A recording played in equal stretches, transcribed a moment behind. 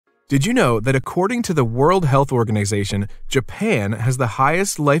Did you know that according to the World Health Organization, Japan has the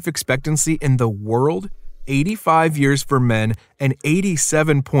highest life expectancy in the world? 85 years for men and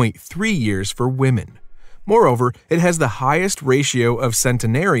 87.3 years for women. Moreover, it has the highest ratio of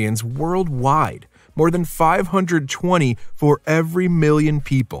centenarians worldwide, more than 520 for every million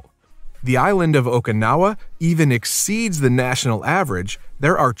people. The island of Okinawa even exceeds the national average.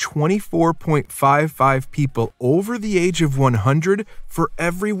 There are 24.55 people over the age of 100 for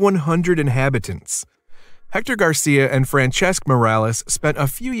every 100 inhabitants. Hector Garcia and Francesc Miralles spent a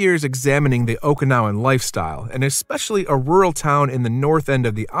few years examining the Okinawan lifestyle, and especially a rural town in the north end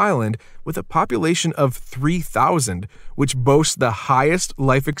of the island with a population of 3,000, which boasts the highest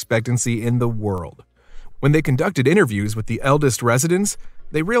life expectancy in the world. When they conducted interviews with the eldest residents,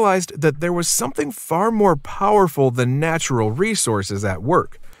 they realized that there was something far more powerful than natural resources at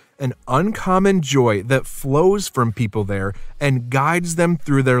work, an uncommon joy that flows from people there and guides them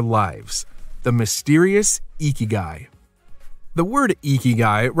through their lives. The mysterious Ikigai. The word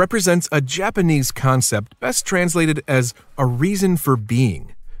Ikigai represents a Japanese concept best translated as a reason for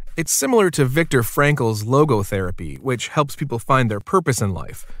being. It's similar to Viktor Frankl's logotherapy, which helps people find their purpose in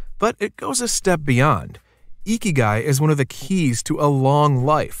life, but it goes a step beyond. Ikigai is one of the keys to a long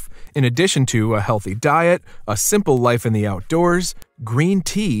life, in addition to a healthy diet, a simple life in the outdoors, green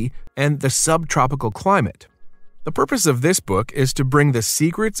tea, and the subtropical climate. The purpose of this book is to bring the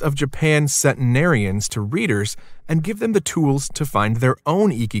secrets of Japan's centenarians to readers and give them the tools to find their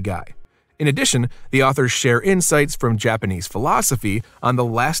own Ikigai. In addition, the authors share insights from Japanese philosophy on the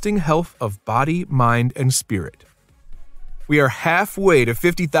lasting health of body, mind, and spirit. We are halfway to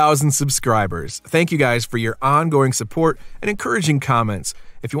 50,000 subscribers. Thank you guys for your ongoing support and encouraging comments.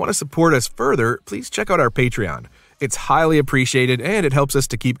 If you want to support us further, please check out our Patreon. It's highly appreciated and it helps us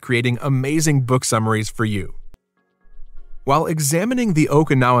to keep creating amazing book summaries for you. While examining the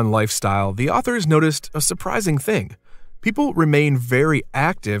Okinawan lifestyle, the authors noticed a surprising thing. People remain very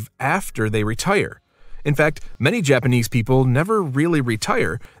active after they retire. In fact, many Japanese people never really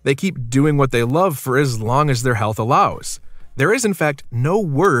retire. They keep doing what they love for as long as their health allows. There is, in fact, no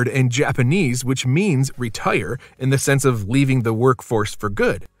word in Japanese which means retire in the sense of leaving the workforce for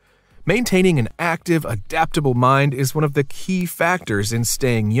good. Maintaining an active, adaptable mind is one of the key factors in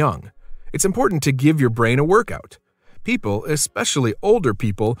staying young. It's important to give your brain a workout. People, especially older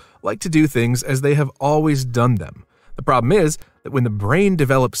people, like to do things as they have always done them. The problem is that when the brain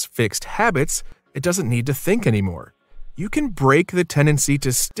develops fixed habits, it doesn't need to think anymore. You can break the tendency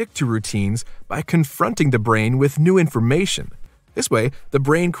to stick to routines by confronting the brain with new information. This way, the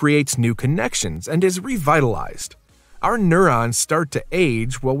brain creates new connections and is revitalized. Our neurons start to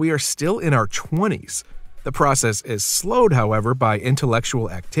age while we are still in our 20s. The process is slowed, however, by intellectual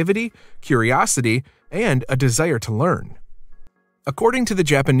activity, curiosity, and a desire to learn. According to the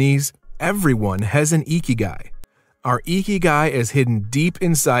Japanese, everyone has an Ikigai. Our Ikigai is hidden deep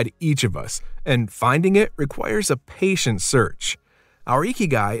inside each of us, and finding it requires a patient search. Our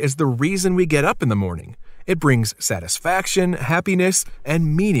Ikigai is the reason we get up in the morning. It brings satisfaction, happiness,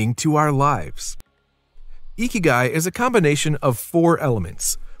 and meaning to our lives. Ikigai is a combination of 4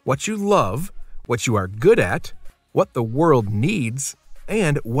 elements: what you love, what you are good at, what the world needs,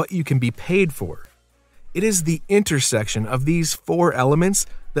 and what you can be paid for. It is the intersection of these 4 elements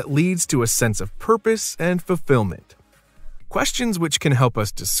that leads to a sense of purpose and fulfillment. Questions which can help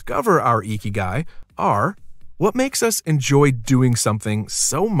us discover our Ikigai are: what makes us enjoy doing something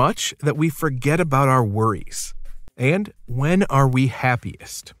so much that we forget about our worries? And when are we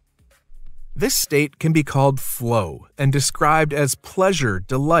happiest? This state can be called flow and described as pleasure,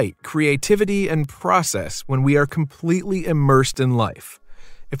 delight, creativity, and process when we are completely immersed in life.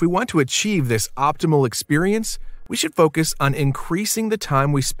 If we want to achieve this optimal experience, we should focus on increasing the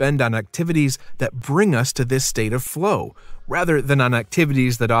time we spend on activities that bring us to this state of flow, rather than on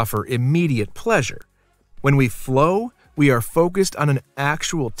activities that offer immediate pleasure. When we flow, we are focused on an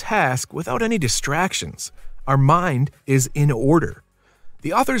actual task without any distractions. Our mind is in order.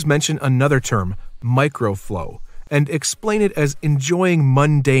 The authors mention another term, microflow, and explain it as enjoying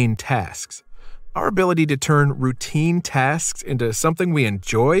mundane tasks. Our ability to turn routine tasks into something we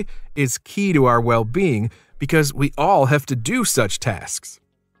enjoy is key to our well-being because we all have to do such tasks.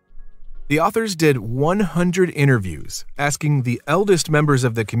 The authors did 100 interviews, asking the eldest members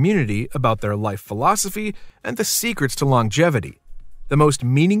of the community about their life philosophy and the secrets to longevity. The most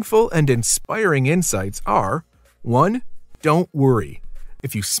meaningful and inspiring insights are: 1. Don't worry.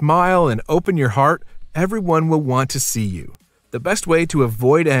 If you smile and open your heart, everyone will want to see you. The best way to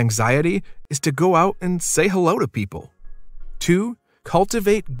avoid anxiety is to go out and say hello to people. 2.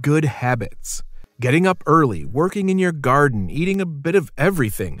 Cultivate good habits. Getting up early, working in your garden, eating a bit of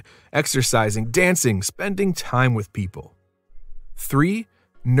everything, exercising, dancing, spending time with people. 3.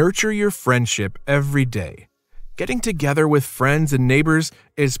 Nurture your friendship every day. Getting together with friends and neighbors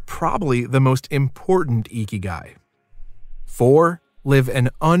is probably the most important Ikigai. 4. Live an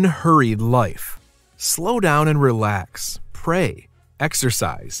unhurried life. Slow down and relax. Pray.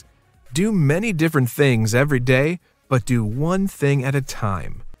 Exercise. Do many different things every day, but do one thing at a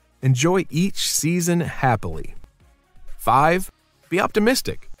time. Enjoy each season happily. 5. Be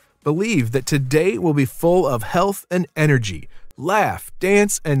optimistic. Believe that today will be full of health and energy. Laugh,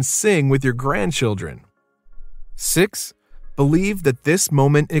 dance, and sing with your grandchildren. 6. Believe that this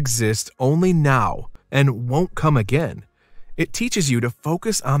moment exists only now and won't come again. It teaches you to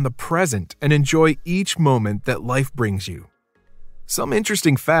focus on the present and enjoy each moment that life brings you. Some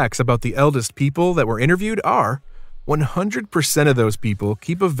interesting facts about the eldest people that were interviewed are 100% of those people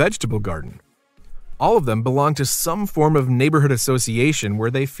keep a vegetable garden. All of them belong to some form of neighborhood association where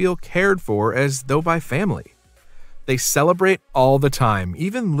they feel cared for as though by family. They celebrate all the time,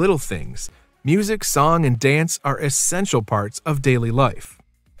 even little things. Music, song, and dance are essential parts of daily life.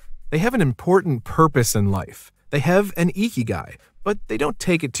 They have an important purpose in life. They have an Ikigai, but they don't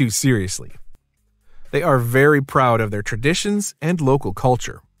take it too seriously. They are very proud of their traditions and local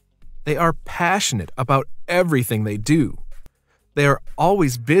culture. They are passionate about everything they do. They are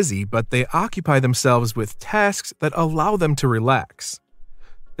always busy, but they occupy themselves with tasks that allow them to relax.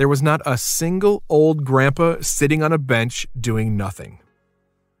 There was not a single old grandpa sitting on a bench doing nothing.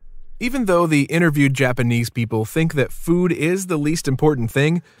 Even though the interviewed Japanese people think that food is the least important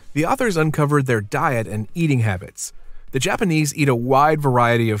thing, the authors uncovered their diet and eating habits. The Japanese eat a wide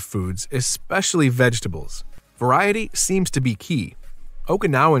variety of foods, especially vegetables. Variety seems to be key.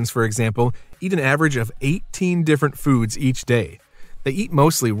 Okinawans, for example, eat an average of 18 different foods each day. They eat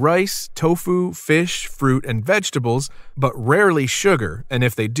mostly rice, tofu, fish, fruit, and vegetables, but rarely sugar, and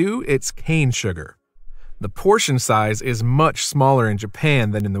if they do, it's cane sugar. The portion size is much smaller in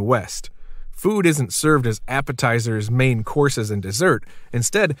Japan than in the West. Food isn't served as appetizers, main courses, and dessert.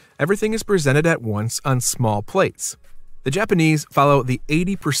 Instead, everything is presented at once on small plates. The Japanese follow the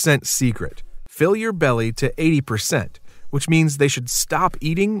 80% secret. Fill your belly to 80%, which means they should stop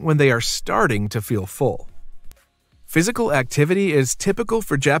eating when they are starting to feel full. Physical activity is typical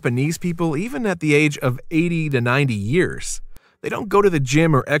for Japanese people even at the age of 80 to 90 years. They don't go to the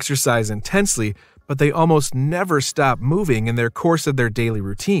gym or exercise intensely, but they almost never stop moving in their course of their daily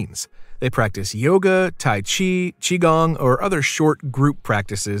routines. They practice yoga, tai chi, qigong, or other short group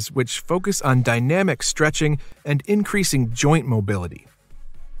practices which focus on dynamic stretching and increasing joint mobility.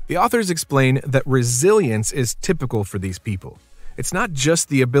 The authors explain that resilience is typical for these people. It's not just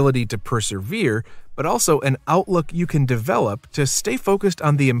the ability to persevere, but also an outlook you can develop to stay focused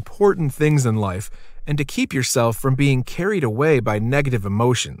on the important things in life and to keep yourself from being carried away by negative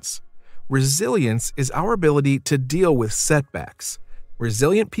emotions. Resilience is our ability to deal with setbacks.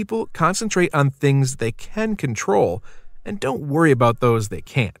 Resilient people concentrate on things they can control and don't worry about those they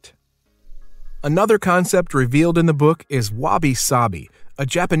can't. Another concept revealed in the book is wabi-sabi, a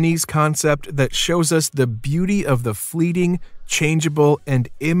Japanese concept that shows us the beauty of the fleeting, changeable, and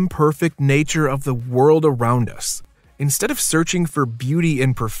imperfect nature of the world around us. Instead of searching for beauty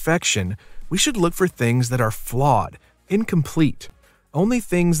in perfection, we should look for things that are flawed, incomplete. Only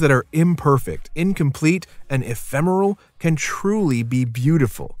things that are imperfect, incomplete, and ephemeral can truly be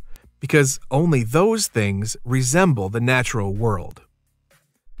beautiful, because only those things resemble the natural world.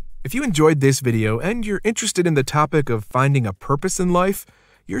 If you enjoyed this video and you're interested in the topic of finding a purpose in life,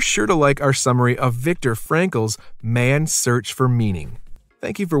 you're sure to like our summary of Viktor Frankl's Man's Search for Meaning.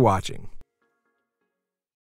 Thank you for watching.